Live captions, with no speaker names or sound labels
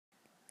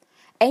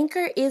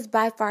Anchor is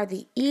by far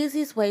the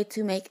easiest way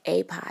to make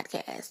a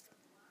podcast.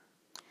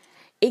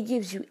 It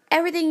gives you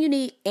everything you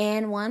need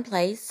in one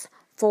place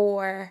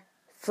for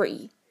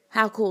free.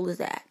 How cool is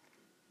that?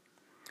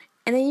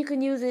 And then you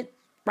can use it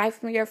right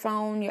from your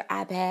phone, your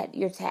iPad,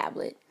 your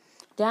tablet.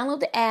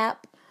 Download the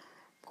app,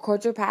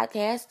 record your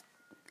podcast,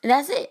 and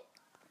that's it.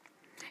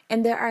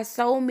 And there are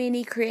so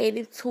many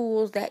creative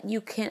tools that you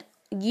can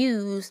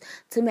use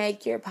to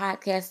make your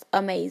podcast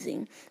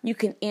amazing. You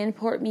can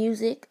import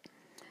music.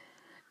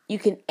 You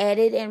can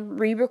edit and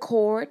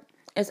re-record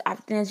as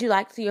often as you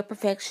like to your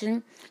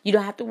perfection. You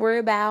don't have to worry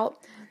about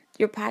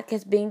your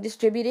podcast being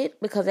distributed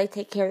because they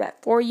take care of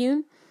that for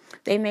you.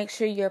 They make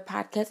sure your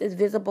podcast is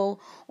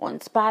visible on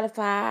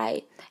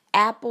Spotify,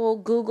 Apple,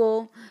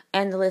 Google,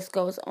 and the list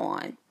goes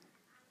on.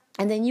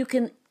 And then you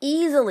can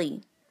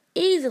easily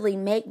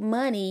make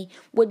money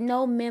with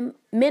no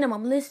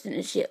minimum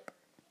listenership.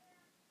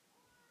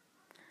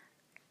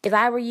 If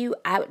I were you,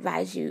 I would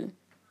advise you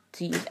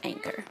to use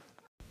Anchor.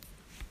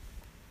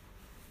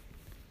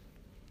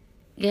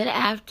 Good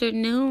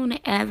afternoon,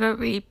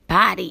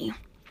 everybody.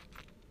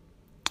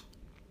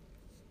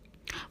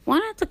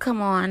 Wanted to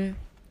come on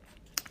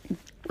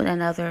with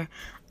another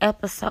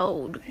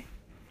episode.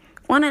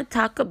 Want to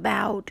talk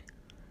about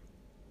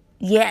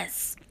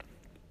yes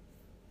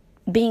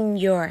being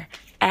your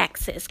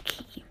access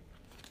key.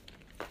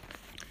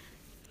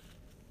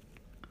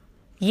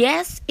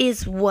 Yes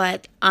is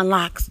what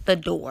unlocks the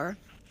door.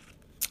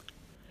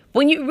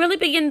 When you really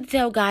begin to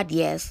tell God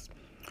yes,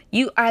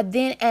 you are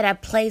then at a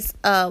place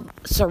of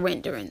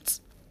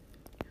surrenderance.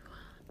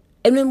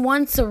 And when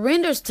one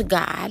surrenders to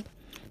God,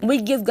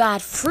 we give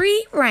God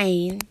free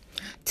reign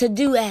to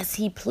do as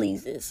he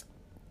pleases.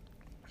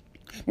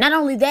 Not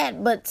only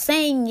that, but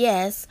saying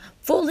yes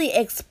fully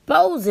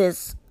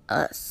exposes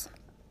us.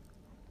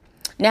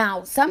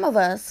 Now, some of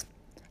us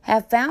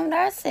have found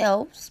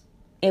ourselves,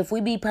 if we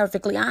be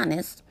perfectly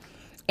honest,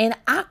 in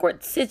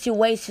awkward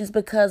situations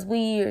because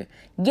we're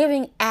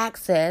giving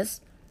access,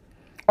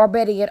 or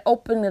better yet,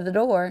 opening the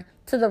door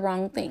to the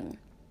wrong thing.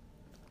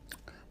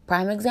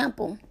 Prime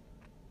example.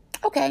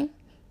 Okay,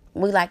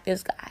 we like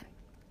this guy.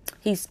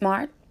 He's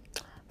smart,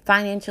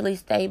 financially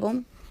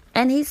stable,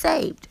 and he's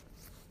saved.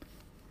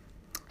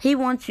 He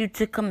wants you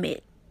to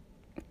commit.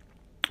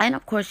 And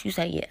of course you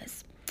say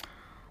yes.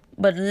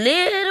 But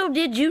little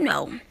did you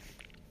know,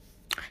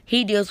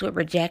 he deals with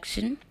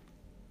rejection,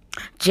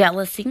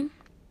 jealousy,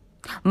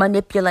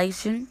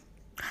 manipulation,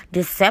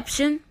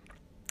 deception,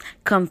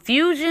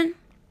 confusion,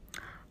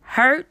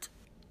 hurt,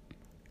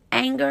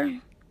 anger,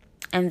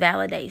 and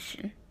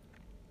validation.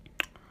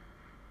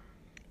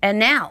 And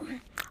now,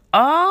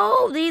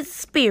 all these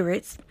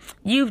spirits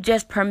you've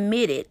just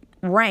permitted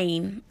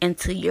reign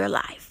into your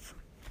life.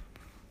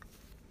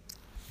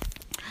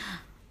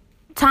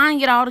 Tying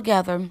it all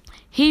together,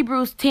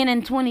 Hebrews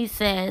 10:20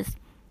 says,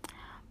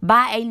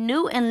 by a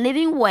new and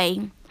living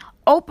way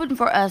opened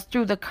for us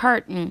through the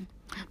curtain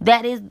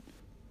that is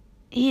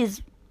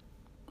his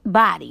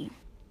body.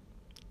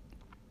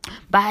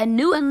 By a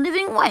new and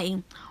living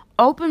way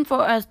opened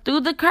for us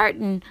through the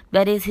curtain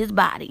that is his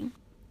body.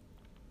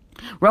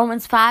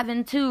 Romans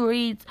 5:2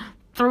 reads,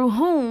 through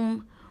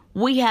whom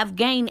we have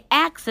gained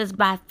access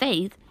by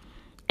faith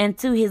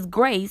into his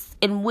grace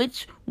in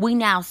which we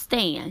now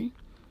stand.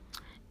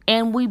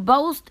 And we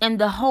boast in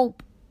the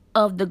hope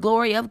of the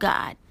glory of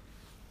God.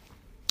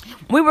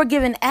 We were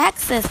given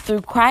access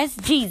through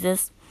Christ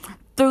Jesus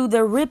through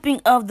the ripping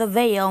of the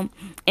veil.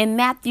 In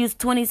Matthew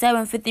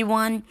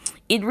 27:51,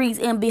 it reads,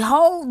 and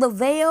behold, the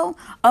veil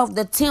of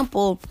the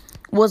temple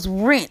was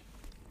rent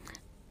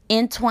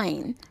in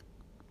twain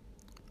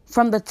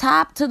from the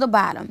top to the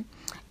bottom,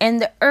 and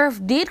the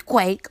earth did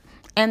quake,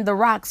 and the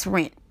rocks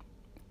rent.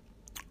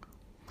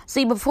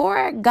 See,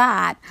 before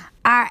God,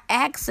 our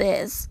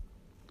access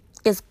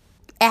is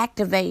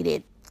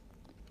activated.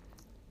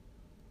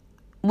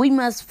 We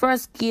must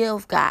first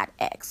give God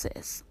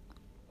access.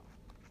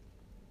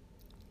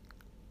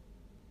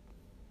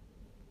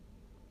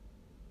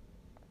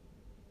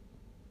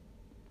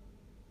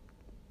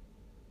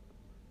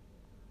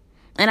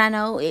 And I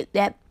know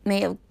that may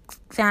have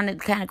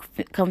sounded kind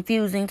of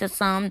confusing to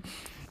some.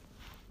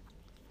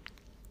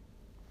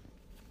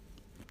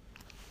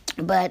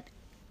 But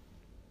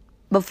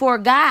before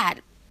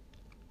God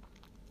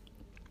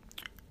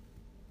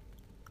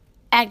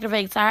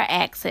activates our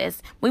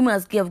access, we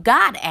must give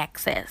God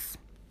access.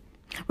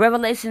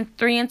 Revelation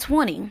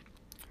 3:20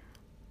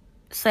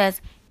 says,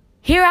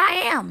 here I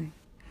am.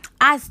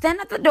 I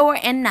stand at the door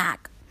and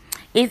knock.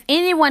 If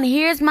anyone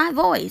hears my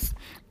voice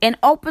and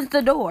opens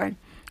the door,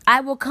 I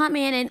will come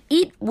in and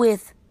eat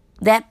with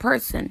that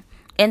person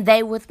and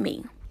they with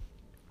me.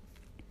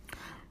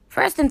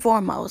 First and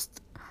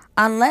foremost,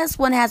 unless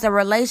one has a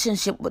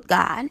relationship with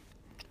God,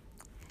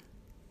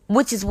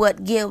 which is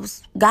what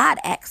gives God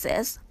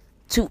access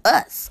to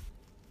us,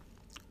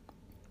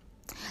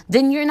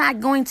 then you're not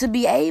going to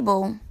be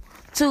able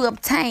to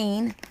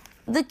obtain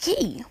the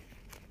key.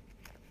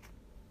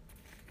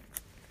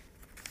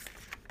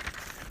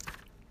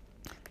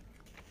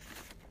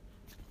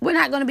 We're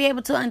not going to be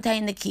able to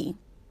obtain the key.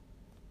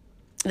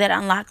 that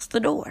unlocks the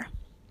door.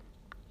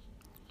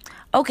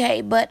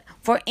 Okay, but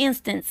for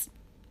instance,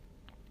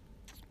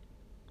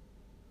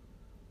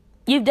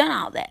 you've done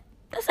all that.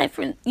 Let's say,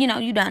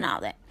 you've done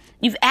all that.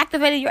 You've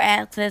activated your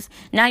access.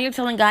 Now you're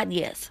telling God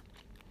yes.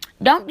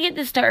 Don't get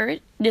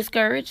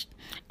discouraged.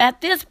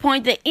 At this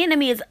point, the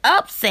enemy is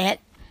upset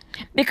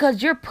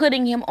because you're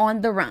putting him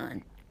on the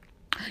run.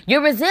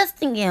 You're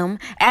resisting him,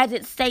 as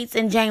it states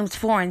in James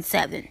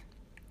 4:7.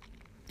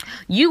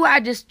 You are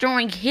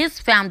destroying his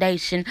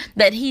foundation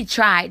that he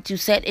tried to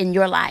set in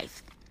your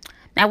life.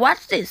 Now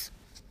watch this.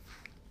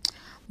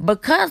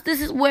 Because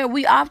this is where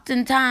we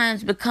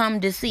oftentimes become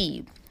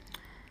deceived.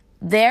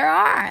 There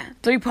are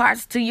 3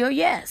 parts to your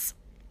yes.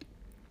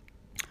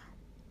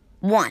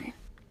 1,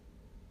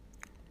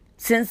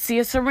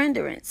 sincere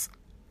surrenderance.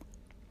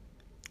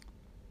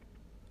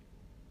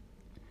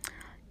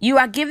 You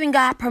are giving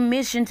God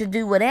permission to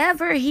do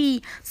whatever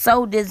he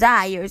so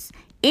desires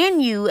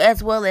in you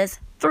as well as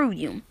through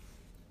you.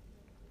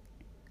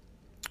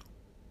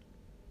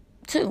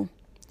 2,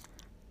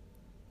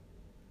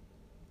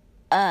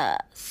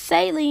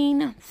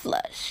 saline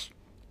flush.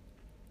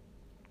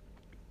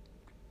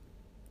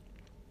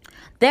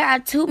 There are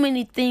too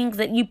many things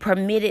that you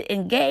permitted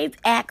and gave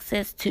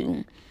access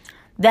to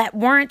that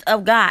weren't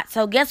of God.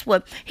 So guess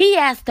what? He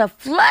has to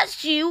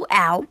flush you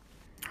out,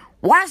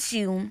 wash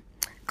you,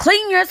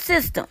 clean your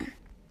system,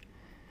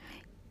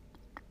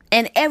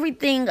 and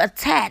everything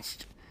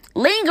attached,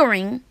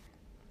 lingering,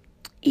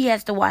 he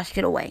has to wash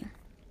it away.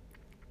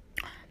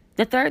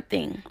 The 3rd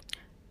thing,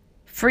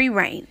 free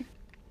reign.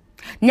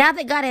 Now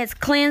that God has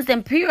cleansed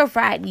and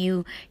purified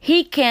you,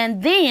 he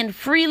can then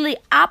freely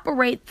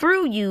operate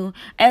through you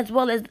as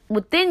well as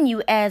within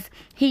you as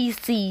he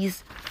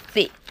sees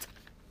fit.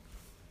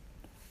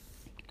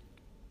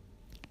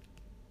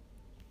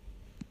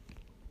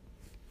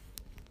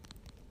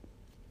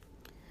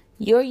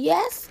 Your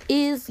yes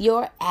is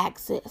your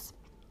access.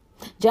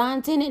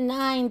 John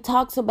 10:9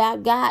 talks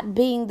about God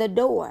being the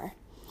door.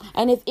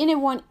 And if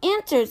anyone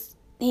enters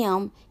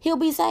him, he'll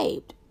be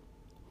saved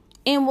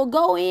and will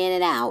go in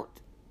and out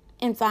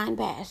and find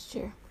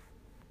pasture.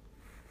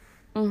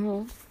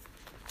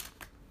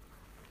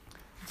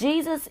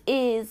 Jesus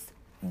is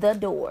the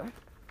door.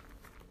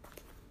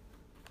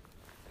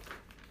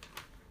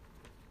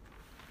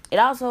 It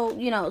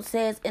also,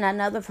 says in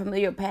another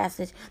familiar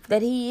passage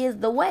that he is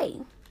the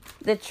way,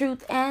 the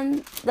truth,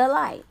 and the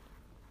light.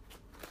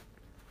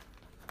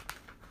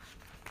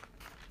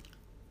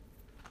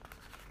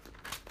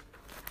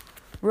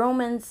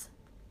 Romans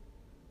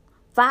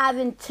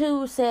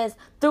 5:2 says,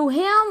 through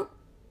him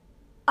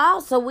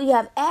also we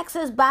have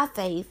access by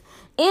faith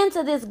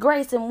into this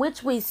grace in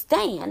which we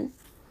stand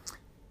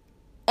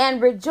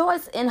and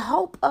rejoice in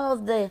hope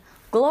of the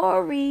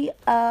glory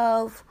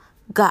of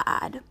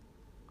God.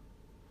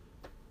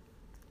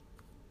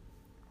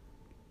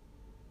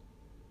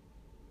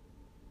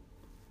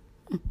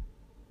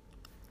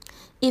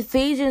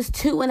 Ephesians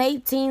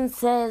 2:18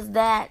 says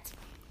that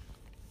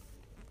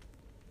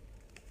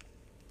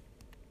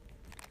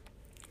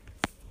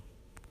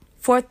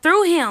for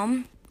through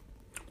him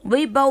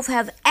we both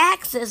have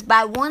access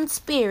by one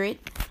Spirit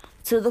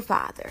to the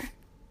Father.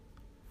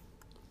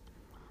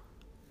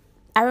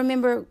 I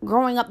remember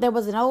growing up, there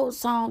was an old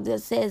song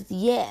that says,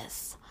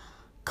 yes,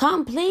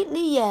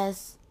 completely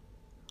yes,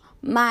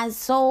 my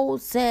soul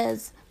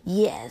says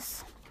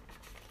yes.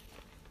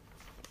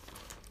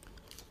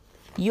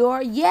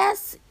 Your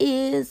yes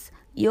is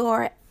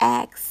your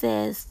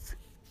access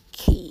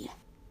key.